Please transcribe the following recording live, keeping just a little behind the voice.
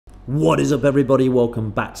What is up, everybody?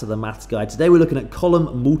 Welcome back to the Maths Guide. Today we're looking at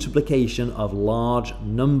column multiplication of large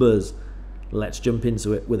numbers. Let's jump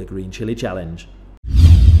into it with a green chili challenge.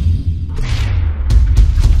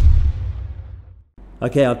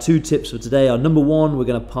 Okay, our two tips for today are: number one, we're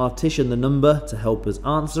going to partition the number to help us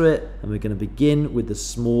answer it, and we're going to begin with the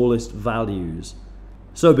smallest values.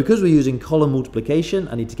 So because we're using column multiplication,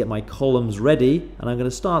 I need to get my columns ready, and I'm going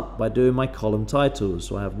to start by doing my column titles.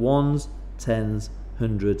 So I have ones, tens,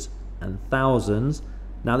 hundreds and thousands.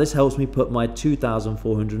 Now this helps me put my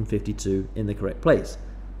 2,452 in the correct place.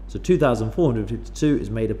 So 2,452 is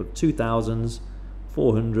made up of 2 thousands,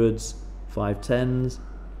 4 hundreds, 5 tens,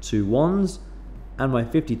 2 ones, and my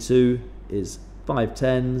 52 is 5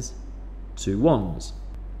 tens, 2 ones.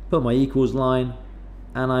 Put my equals line,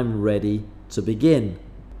 and I'm ready to begin.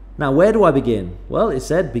 Now where do I begin? Well, it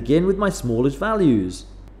said begin with my smallest values.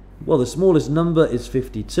 Well, the smallest number is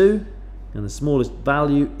 52, and the smallest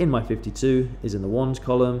value in my 52 is in the ones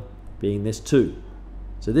column, being this 2.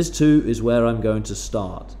 So this 2 is where I'm going to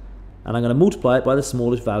start. And I'm going to multiply it by the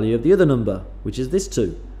smallest value of the other number, which is this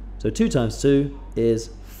 2. So 2 times 2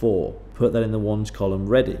 is 4. Put that in the ones column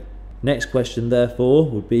ready. Next question, therefore,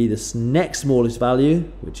 would be the next smallest value,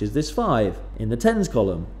 which is this 5, in the tens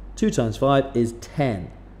column. 2 times 5 is 10.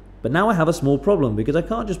 But now I have a small problem, because I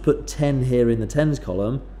can't just put 10 here in the tens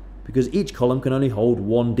column, because each column can only hold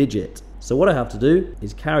one digit. So what I have to do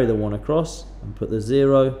is carry the 1 across and put the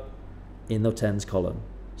 0 in the tens column.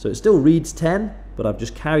 So it still reads 10, but I've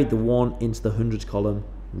just carried the 1 into the hundreds column,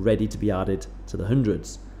 ready to be added to the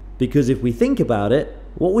hundreds. Because if we think about it,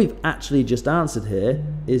 what we've actually just answered here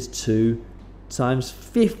is 2 times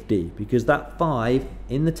 50, because that 5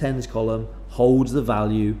 in the tens column holds the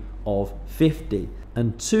value of 50.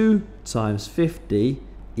 And 2 times 50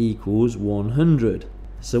 equals 100.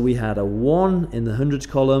 So we had a 1 in the hundreds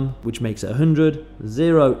column, which makes it 100,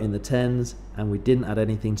 0 in the tens, and we didn't add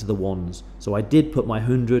anything to the ones. So I did put my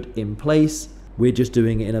 100 in place. We're just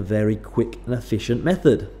doing it in a very quick and efficient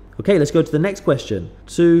method. Okay, let's go to the next question.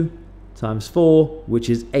 2 times 4, which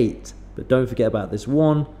is 8. But don't forget about this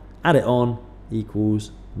 1. Add it on,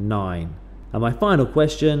 equals 9. And my final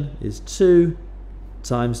question is 2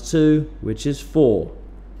 times 2, which is 4.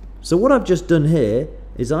 So what I've just done here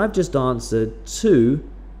is I've just answered 2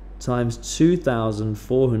 times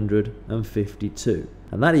 2,452,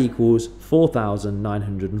 and that equals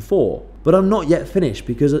 4,904. But I'm not yet finished,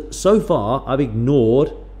 because so far I've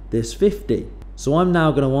ignored this 50. So I'm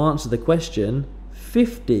now going to answer the question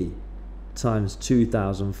 50 times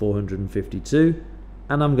 2,452,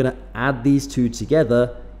 and I'm going to add these two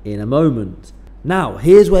together in a moment. Now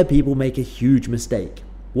here's where people make a huge mistake.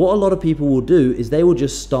 What a lot of people will do is they will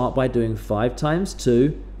just start by doing 5 times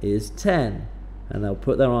 2 is 10, and they'll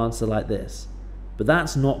put their answer like this. But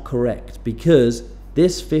that's not correct, because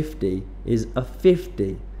this 50 is a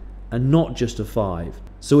 50 and not just a 5.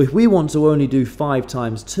 So if we want to only do 5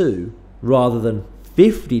 times 2 rather than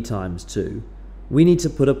 50 times 2, we need to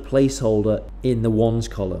put a placeholder in the ones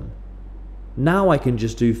column. Now I can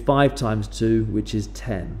just do 5 times 2, which is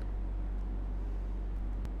 10.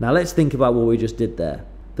 Now let's think about what we just did there.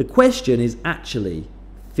 The question is actually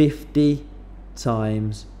 50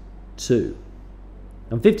 times 2.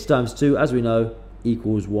 And 50 times 2, as we know,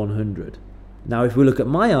 equals 100. Now if we look at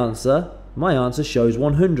my answer shows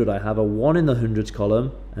 100. I have a 1 in the hundreds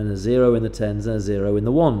column, and a 0 in the tens, and a 0 in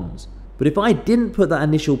the ones. But if I didn't put that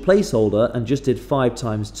initial placeholder and just did 5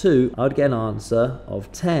 times 2, I would get an answer of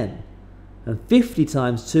 10. And 50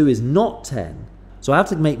 times 2 is not 10. So I have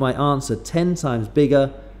to make my answer 10 times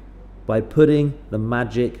bigger by putting the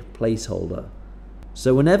magic placeholder.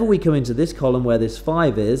 So whenever we come into this column where this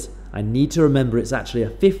 5 is, I need to remember it's actually a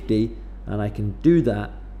 50, and I can do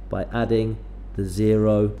that by adding the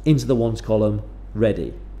 0 into the ones column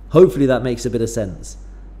ready. Hopefully that makes a bit of sense.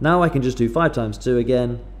 Now I can just do 5 times 2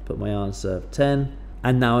 again, put my answer of 10,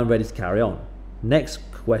 and now I'm ready to carry on. Next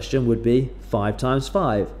question would be 5 times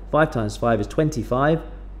 5. 5 times 5 is 25,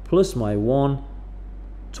 plus my 1,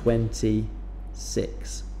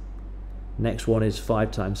 26. Next one is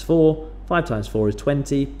 5 times 4. 5 times 4 is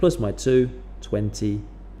 20, plus my 2,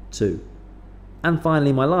 22. And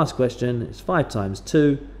finally, my last question is 5 times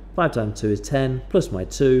 2. 5 times 2 is 10, plus my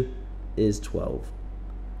 2 is 12.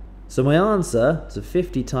 So my answer to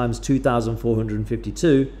 50 times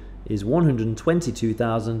 2,452 is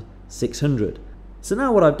 122,600. So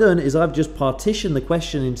now what I've done is I've just partitioned the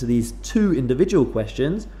question into these two individual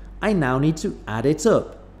questions. I now need to add it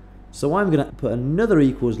up. So I'm going to put another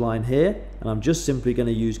equals line here, and I'm just simply going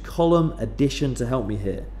to use column addition to help me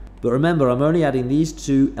here. But remember, I'm only adding these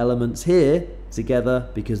two elements here together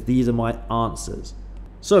because these are my answers.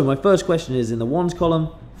 So my first question is in the ones column,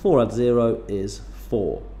 4 add 0 is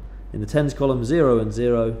 4. In the tens column, 0 and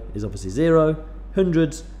 0 is obviously 0.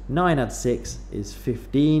 Hundreds, 9 add 6 is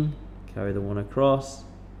 15. Carry the 1 across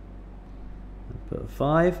and put a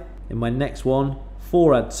 5. In my next one,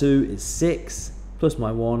 4 add 2 is 6, plus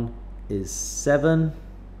my 1 is 7.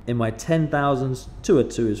 In my 10,000s, 2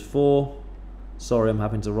 add 2 is 4. Sorry, I'm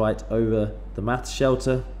having to write over the maths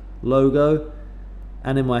shelter logo.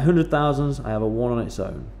 And in my 100,000s, I have a 1 on its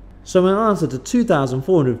own. So my answer to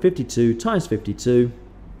 2,452 times 52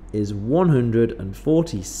 is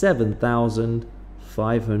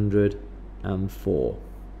 147,504.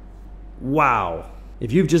 Wow!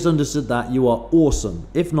 If you've just understood that, you are awesome.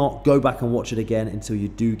 If not, go back and watch it again until you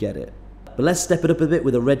do get it. But let's step it up a bit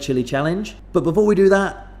with a red chili challenge. But before we do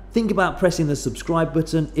that, think about pressing the subscribe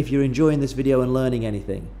button if you're enjoying this video and learning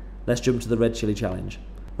anything. Let's jump to the red chili challenge.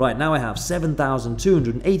 Right, now I have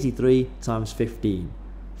 7,283 times 15.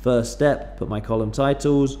 First step, put my column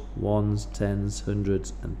titles, ones, tens,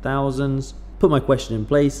 hundreds, and thousands. Put my question in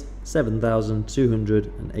place,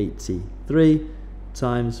 7,283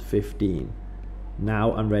 times 15.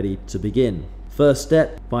 Now I'm ready to begin. First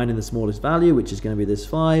step, finding the smallest value, which is going to be this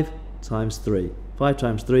 5 times 3. 5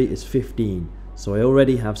 times 3 is 15. So I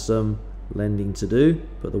already have some lending to do.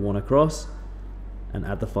 Put the 1 across and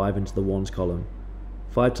add the 5 into the ones column.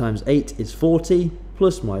 5 times 8 is 40,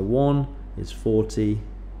 plus my 1 is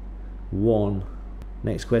 41.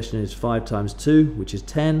 Next question is 5 times 2, which is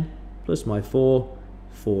 10, plus my 4,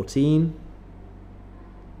 14.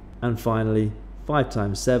 And finally, 5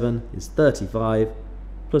 times 7 is 35,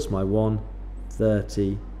 plus my 1,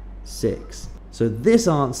 36. So this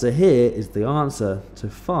answer here is the answer to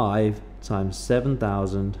 5 times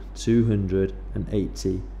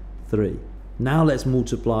 7,283. Now let's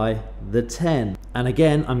multiply the 10. And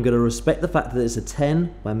again, I'm going to respect the fact that it's a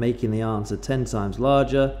 10 by making the answer 10 times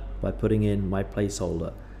larger by putting in my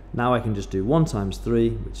placeholder. Now I can just do 1 times 3,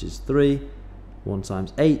 which is 3, 1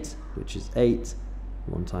 times 8, which is 8,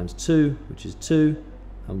 1 times 2, which is 2,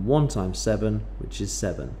 and 1 times 7, which is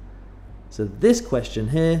 7. So this question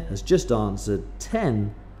here has just answered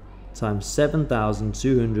 10 times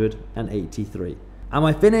 7,283. Am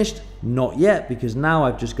I finished? Not yet, because now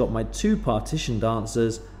I've just got my 2 partitioned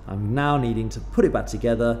answers. I'm now needing to put it back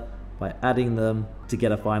together by adding them to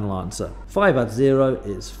get a final answer. 5 add 0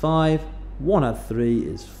 is 5, 1 add 3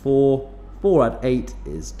 is 4, 4 add 8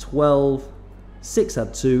 is 12, 6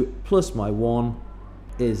 add 2 plus my 1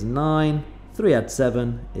 is 9, 3 add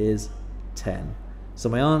 7 is 10. So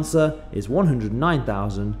my answer is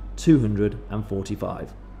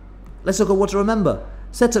 109,245. Let's look at what to remember.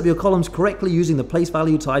 Set up your columns correctly using the place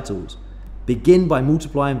value titles. Begin by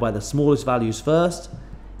multiplying by the smallest values first.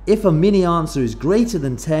 If a mini answer is greater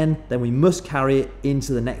than 10, then we must carry it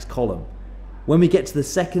into the next column. When we get to the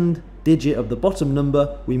second digit of the bottom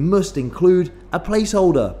number, we must include a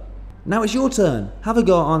placeholder. Now it's your turn. Have a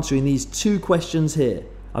go at answering these 2 questions here.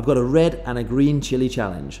 I've got a red and a green chili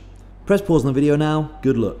challenge. Press pause on the video now.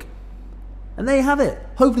 Good luck. And there you have it.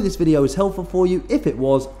 Hopefully this video was helpful for you. If it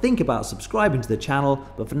was, think about subscribing to the channel.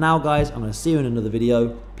 But for now guys, I'm going to see you in another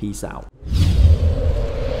video. Peace out.